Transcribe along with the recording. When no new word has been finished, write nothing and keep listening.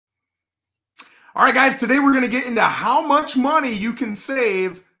All right, guys, today we're going to get into how much money you can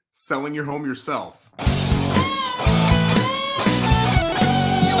save selling your home yourself. You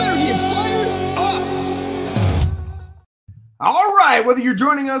better get fired up. All right, whether you're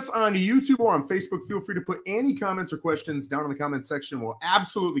joining us on YouTube or on Facebook, feel free to put any comments or questions down in the comment section. We'll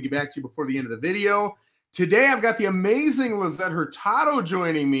absolutely get back to you before the end of the video. Today, I've got the amazing Lissette Hurtado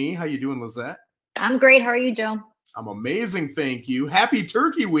joining me. How you doing, Lissette? I'm great. How are you, Joe? I'm amazing, thank you. Happy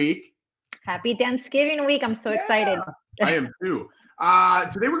Turkey Week. Happy Thanksgiving week. I'm so excited. I am too.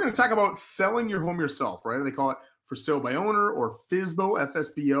 Today we're going to talk about selling your home yourself, right? They call it for sale by owner or FSBO,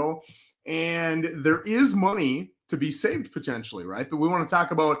 FSBO. And there is money to be saved potentially, right? But we want to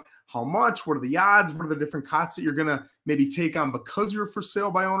talk about how much, what are the odds, what are the different costs that you're going to maybe take on because you're for sale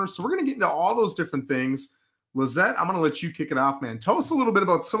by owner. So we're going to get into all those different things. Lissette, I'm going to let you kick it off, man. Tell us a little bit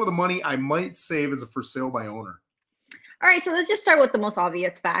about some of the money I might save as a for sale by owner. All right, so let's just start with the most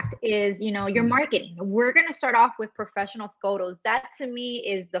obvious fact is, your marketing. We're going to start off with professional photos. That to me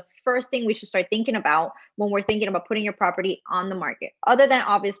is the first thing we should start thinking about when we're thinking about putting your property on the market, other than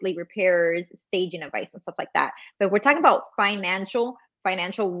obviously repairs, staging advice and stuff like that. But we're talking about financial,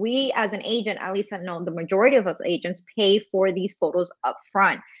 we as an agent, at least I know the majority of us agents pay for these photos up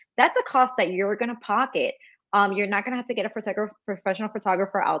front. That's a cost that you're going to pocket. You're not going to have to get a professional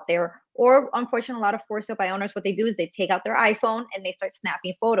photographer out there. Or unfortunately, a lot of for sale by owners, what they do is they take out their iPhone and they start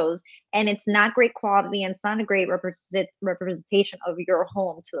snapping photos. And it's not great quality and it's not a great representation of your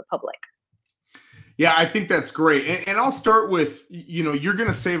home to the public. Yeah, I think that's great. And I'll start with, you're going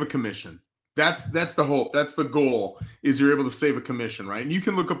to save a commission. That's the hope. That's the goal, is you're able to save a commission, right? And you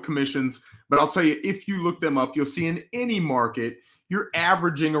can look up commissions, but I'll tell you, if you look them up, you'll see in any market, you're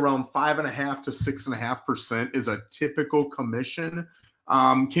averaging around 5.5% to 6.5% is a typical commission.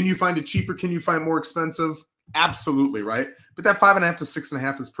 Can you find it cheaper? Can you find more expensive? Absolutely, right? But that 5.5% to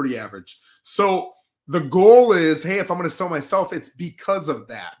 6.5% is pretty average. So the goal is, hey, if I'm going to sell myself, it's because of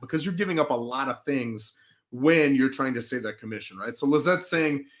that, because you're giving up a lot of things when you're trying to save that commission, right? So Lisette's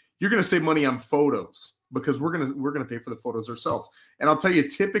saying you're going to save money on photos because we're going to pay for the photos ourselves. And I'll tell you,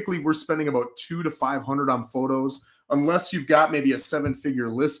 typically we're spending about $200 to $500 on photos. Unless you've got maybe a 7-figure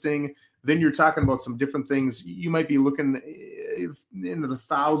listing, then you're talking about some different things. You might be looking into the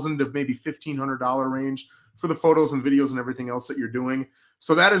 $1,000 to maybe $1,500 range for the photos and videos and everything else that you're doing.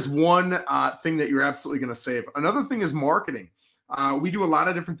 So that is one thing that you're absolutely going to save. Another thing is marketing. We do a lot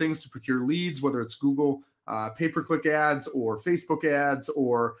of different things to procure leads, whether it's Google pay-per-click ads or Facebook ads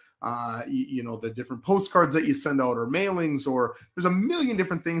or the different postcards that you send out or mailings, or there's a million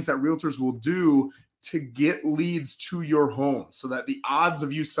different things that realtors will do to get leads to your home so that the odds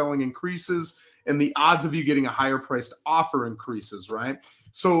of you selling increases and the odds of you getting a higher priced offer increases, right?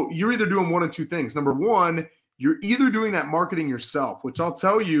 So you're either doing one of two things. Number one, you're either doing that marketing yourself, which I'll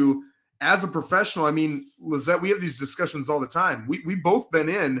tell you as a professional, I mean, Lissette, we have these discussions all the time. We've both been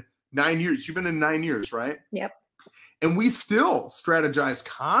in 9 years. You've been in 9 years, right? Yep. And we still strategize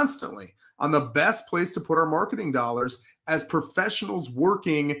constantly on the best place to put our marketing dollars as professionals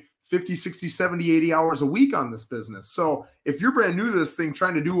working 50, 60, 70, 80 hours a week on this business. So if you're brand new to this thing,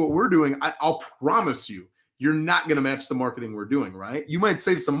 trying to do what we're doing, I'll promise you, you're not going to match the marketing we're doing, right? You might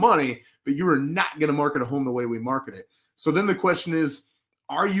save some money, but you are not going to market a home the way we market it. So then the question is,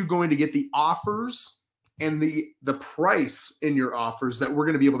 are you going to get the offers and the price in your offers that we're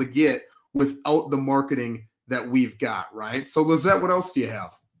going to be able to get without the marketing that we've got, right? So Lissette, what else do you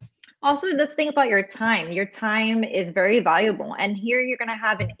have? Also, let's think about your time. Your time is very valuable. And here you're going to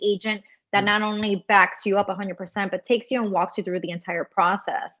have an agent that not only backs you up 100%, but takes you and walks you through the entire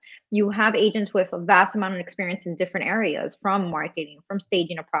process. You have agents with a vast amount of experience in different areas, from marketing, from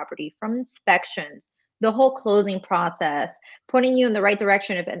staging a property, from inspections, the whole closing process, putting you in the right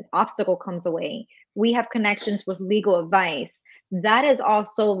direction if an obstacle comes away. We have connections with legal advice. That is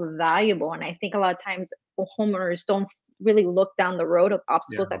also valuable. And I think a lot of times homeowners don't really look down the road of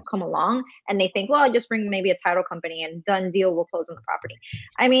obstacles that come along, and they think, well, I'll just bring maybe a title company and done deal, we'll close on the property.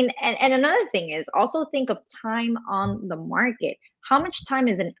 I mean, and another thing is also think of time on the market. How much time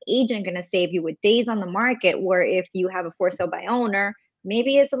is an agent going to save you with days on the market, where if you have a for sale by owner,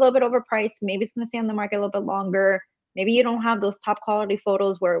 maybe it's a little bit overpriced, maybe it's going to stay on the market a little bit longer, maybe you don't have those top quality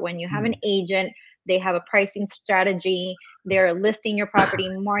photos, where when you have an agent, they have a pricing strategy, they're listing your property,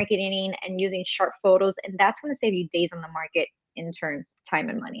 marketing, and using sharp photos. And that's going to save you days on the market, in turn, time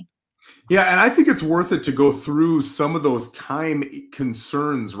and money. Yeah, and I think it's worth it to go through some of those time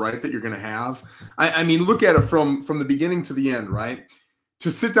concerns, right, that you're going to have. I mean, look at it from the beginning to the end, right?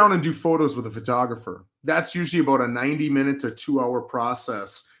 To sit down and do photos with a photographer, that's usually about a 90-minute to 2-hour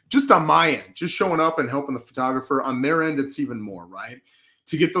process, just on my end, just showing up and helping the photographer. On their end, it's even more, right?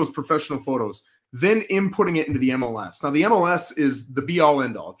 To get those professional photos. then inputting it into the MLS. Now, the MLS is the be-all,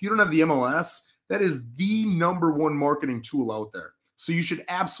 end-all. If you don't have the MLS, that is the #1 marketing tool out there. So you should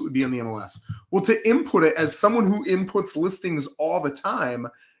absolutely be on the MLS. Well, to input it, as someone who inputs listings all the time,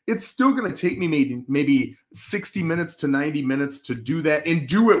 it's still going to take me maybe 60 minutes to 90 minutes to do that and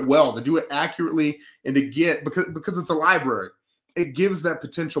do it well, to do it accurately, and to get, because it's a library. It gives that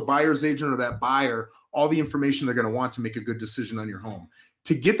potential buyer's agent or that buyer all the information they're going to want to make a good decision on your home.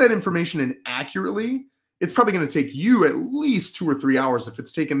 To get that information in accurately, it's probably going to take you at least 2 or 3 hours if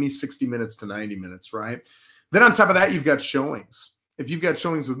it's taken me 60 minutes to 90 minutes, right? Then on top of that, you've got showings. If you've got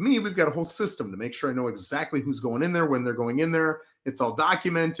showings with me, we've got a whole system to make sure I know exactly who's going in there, when they're going in there. It's all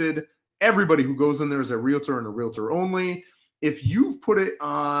documented. Everybody who goes in there is a realtor and a realtor only. If you've put it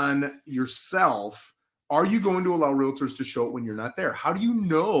on yourself, are you going to allow realtors to show it when you're not there? How do you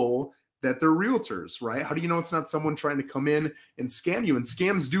know that they're realtors, right? How do you know it's not someone trying to come in and scam you? And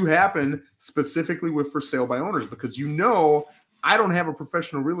scams do happen specifically with for sale by owners, because I don't have a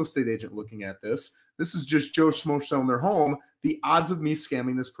professional real estate agent looking at this. This is just Joe Schmo selling their home. The odds of me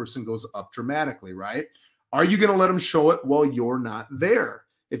scamming this person goes up dramatically, right? Are you going to let them show it while you're not there?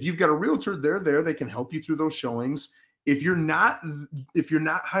 If you've got a realtor, they're there. They can help you through those showings. If you're not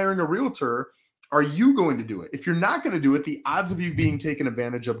hiring a realtor, are you going to do it? If you're not going to do it, the odds of you being taken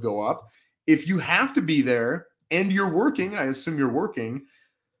advantage of go up. If you have to be there and you're working, I assume you're working,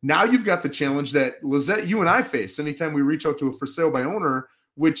 now you've got the challenge that, Lissette, you and I face anytime we reach out to a for sale by owner,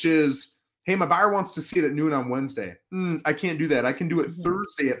 which is, hey, my buyer wants to see it at noon on Wednesday. I can't do that. I can do it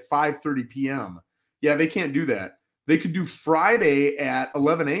Thursday at 5:30 p.m. Yeah, they can't do that. They could do Friday at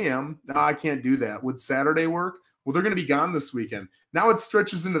 11 a.m. No, I can't do that. Would Saturday work? Well, they're going to be gone this weekend. Now it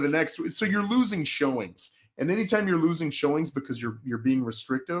stretches into the next week. So you're losing showings. And anytime you're losing showings because you're being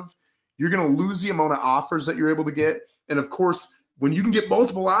restrictive, you're going to lose the amount of offers that you're able to get. And of course, when you can get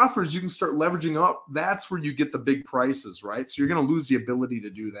multiple offers, you can start leveraging up. That's where you get the big prices, right? So you're going to lose the ability to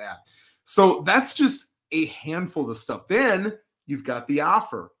do that. So that's just a handful of stuff. Then you've got the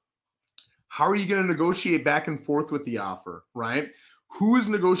offer. How are you going to negotiate back and forth with the offer, right? Who is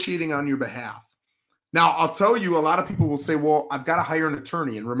negotiating on your behalf? Now, I'll tell you, a lot of people will say, well, I've got to hire an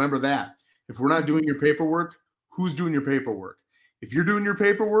attorney. And remember that. If we're not doing your paperwork, who's doing your paperwork? If you're doing your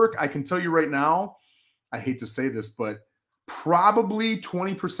paperwork, I can tell you right now, I hate to say this, but probably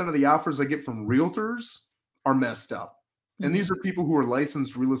 20% of the offers I get from realtors are messed up. And these are people who are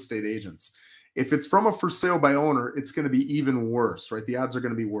licensed real estate agents. If it's from a for sale by owner, it's going to be even worse, right? The odds are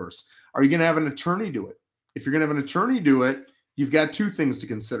going to be worse. Are you going to have an attorney do it? If you're going to have an attorney do it, you've got two things to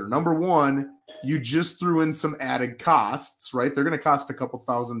consider. Number one, you just threw in some added costs, right? They're going to cost a couple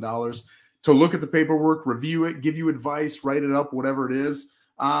 $1,000s to look at the paperwork, review it, give you advice, write it up, whatever it is.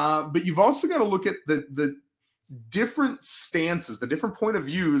 But you've also got to look at the different stances, the different point of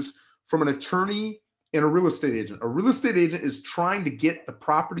views from an attorney and a real estate agent. A real estate agent is trying to get the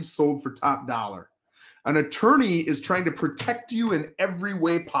property sold for top dollar. An attorney is trying to protect you in every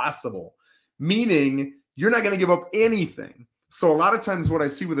way possible, meaning you're not going to give up anything. So a lot of times what I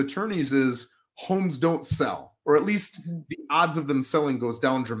see with attorneys is homes don't sell, or at least the odds of them selling goes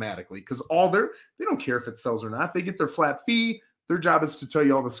down dramatically, because they don't care if it sells or not. They get their flat fee. Their job is to tell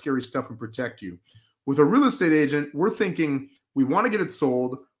you all the scary stuff and protect you. With a real estate agent, we're thinking we want to get it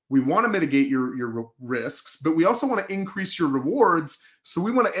sold. We want to mitigate your risks, but we also want to increase your rewards. So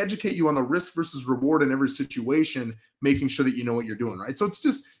we want to educate you on the risk versus reward in every situation, making sure that you know what you're doing, right? So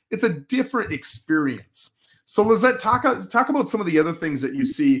it's a different experience. So Lissette, talk about some of the other things that you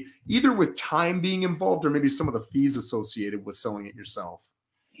see, either with time being involved or maybe some of the fees associated with selling it yourself.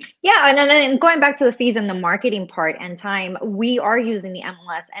 Yeah, and then going back to the fees and the marketing part and time, we are using the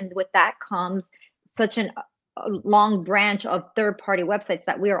MLS, and with that comes such a long branch of third-party websites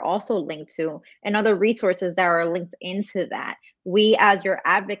that we are also linked to, and other resources that are linked into that. We, as your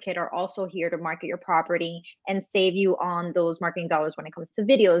advocate, are also here to market your property and save you on those marketing dollars when it comes to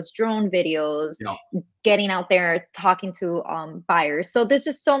videos, drone videos, getting out there, talking to buyers. So there's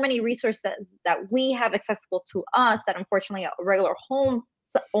just so many resources that we have accessible to us that unfortunately a regular home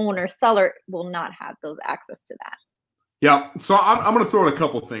owner, seller will not have those access to that. Yeah, so I'm going to throw in a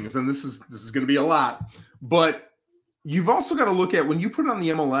couple things, and this is going to be a lot, but you've also got to look at when you put it on the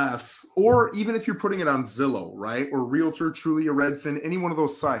MLS, or even if you're putting it on Zillow, right, or Realtor, Trulia, Redfin, any one of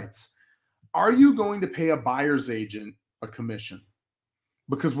those sites, are you going to pay a buyer's agent a commission?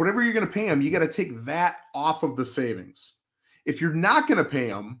 Because whatever you're going to pay them, you got to take that off of the savings. If you're not going to pay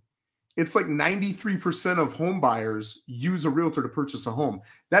them, it's like 93% of home buyers use a realtor to purchase a home.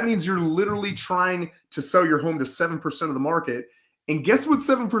 That means you're literally trying to sell your home to 7% of the market. And guess what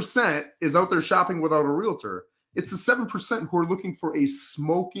 7% is out there shopping without a realtor? It's the 7% who are looking for a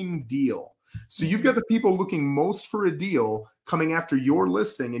smoking deal. So you've got the people looking most for a deal coming after your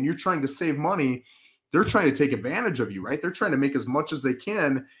listing, and you're trying to save money. They're trying to take advantage of you, right? They're trying to make as much as they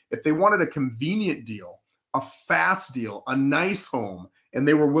can. If they wanted a convenient deal, a fast deal, a nice home, and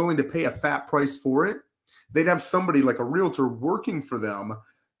they were willing to pay a fat price for it, they'd have somebody like a realtor working for them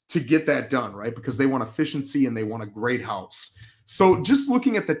to get that done, right? Because they want efficiency and they want a great house. So just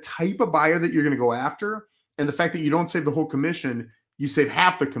looking at the type of buyer that you're going to go after and the fact that you don't save the whole commission, you save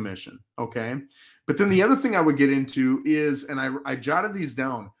half the commission, okay? But then the other thing I would get into is, and I jotted these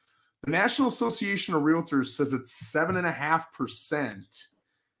down, the National Association of Realtors says it's 7.5%.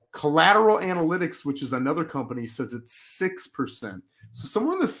 Collateral Analytics, which is another company, says it's 6%. So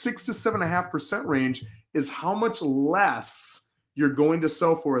somewhere in the 6 to 7.5% range is how much less you're going to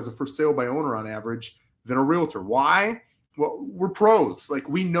sell for as a for sale by owner on average than a realtor. Why? Well, we're pros. Like,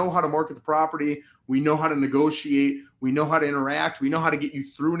 we know how to market the property. We know how to negotiate. We know how to interact. We know how to get you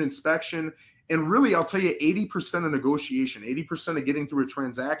through an inspection. And really, I'll tell you, 80% of negotiation, 80% of getting through a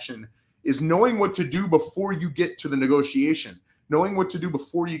transaction is knowing what to do before you get to the negotiation, knowing what to do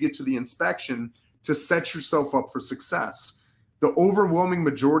before you get to the inspection to set yourself up for success. The overwhelming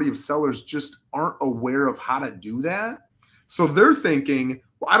majority of sellers just aren't aware of how to do that. So they're thinking,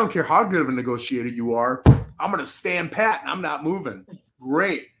 well, I don't care how good of a negotiator you are. I'm going to stand pat and I'm not moving.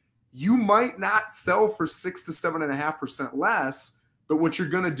 Great. You might not sell for 6 to 7.5% less, but what you're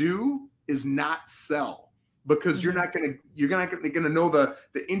going to do is not sell, because you're not going to know the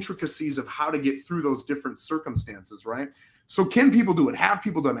intricacies of how to get through those different circumstances, right? So can people do it? Have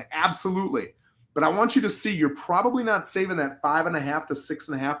people done it? Absolutely. But I want you to see, you're probably not saving that 5.5 to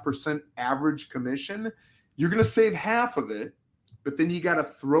 6.5% average commission. You're going to save half of it, but then you got to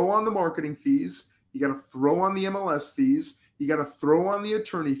throw on the marketing fees. You got to throw on the MLS fees. You got to throw on the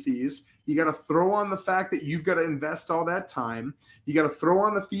attorney fees. You got to throw on the fact that you've got to invest all that time. You got to throw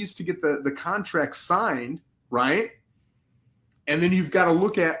on the fees to get the contract signed, right? And then you've got to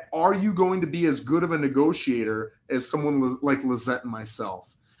look at, are you going to be as good of a negotiator as someone like Lissette and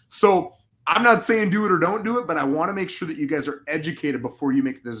myself? So I'm not saying do it or don't do it, but I want to make sure that you guys are educated before you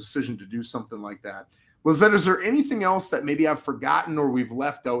make the decision to do something like that. Lissette, is there anything else that maybe I've forgotten or we've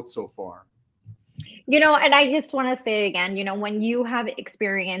left out so far? And I just want to say again, when you have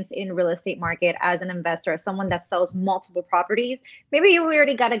experience in real estate market as an investor, as someone that sells multiple properties, maybe you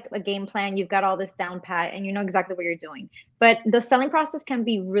already got a game plan, you've got all this down pat, and you know exactly what you're doing. But the selling process can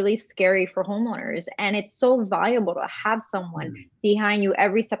be really scary for homeowners. And it's so valuable to have someone behind you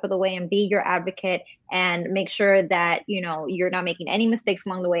every step of the way and be your advocate and make sure that, you're not making any mistakes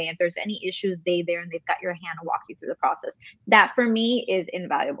along the way. If there's any issues, there and they've got your hand to walk you through the process. That for me is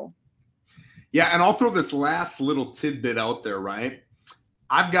invaluable. Yeah, and I'll throw this last little tidbit out there, right?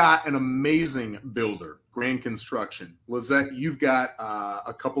 I've got an amazing builder, Grand Construction. Lissette, you've got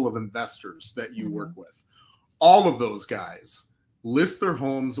a couple of investors that you work with. All of those guys list their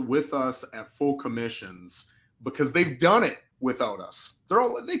homes with us at full commissions because they've done it without us.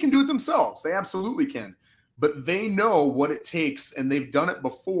 They can do it themselves. They absolutely can. But they know what it takes, and they've done it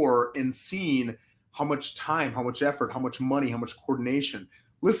before and seen how much time, how much effort, how much money, how much coordination.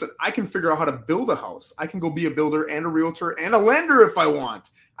 Listen, I can figure out how to build a house. I can go be a builder and a realtor and a lender if I want.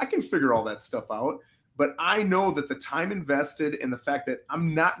 I can figure all that stuff out. But I know that the time invested and the fact that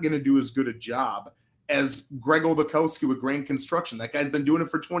I'm not going to do as good a job as Greg Oldakowski with Grand Construction. That guy's been doing it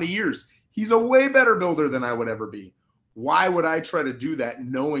for 20 years. He's a way better builder than I would ever be. Why would I try to do that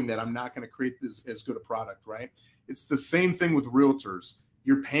knowing that I'm not going to create this as good a product, right? It's the same thing with realtors.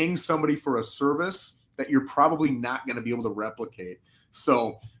 You're paying somebody for a service that you're probably not going to be able to replicate.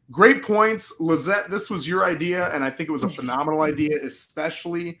 So great points. Lissette, this was your idea, and I think it was a phenomenal idea,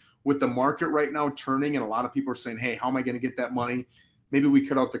 especially with the market right now turning, and a lot of people are saying, hey, how am I going to get that money? Maybe we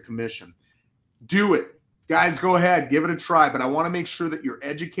cut out the commission. Do it. Guys, go ahead. Give it a try, but I want to make sure that you're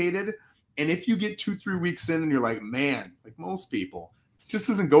educated, and if you get 2-3 weeks in and you're like, man, like most people, it just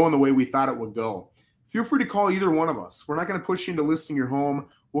isn't going the way we thought it would go, feel free to call either one of us. We're not going to push you into listing your home.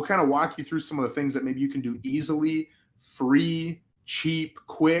 We'll kind of walk you through some of the things that maybe you can do easily, free, cheap,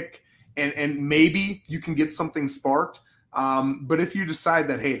 quick, and maybe you can get something sparked. But if you decide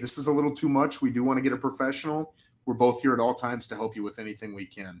that, hey, this is a little too much, we do want to get a professional, we're both here at all times to help you with anything we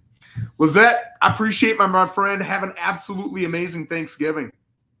can. Lissette, I appreciate my friend. Have an absolutely amazing Thanksgiving.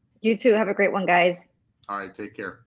 You too. Have a great one, guys. All right, take care.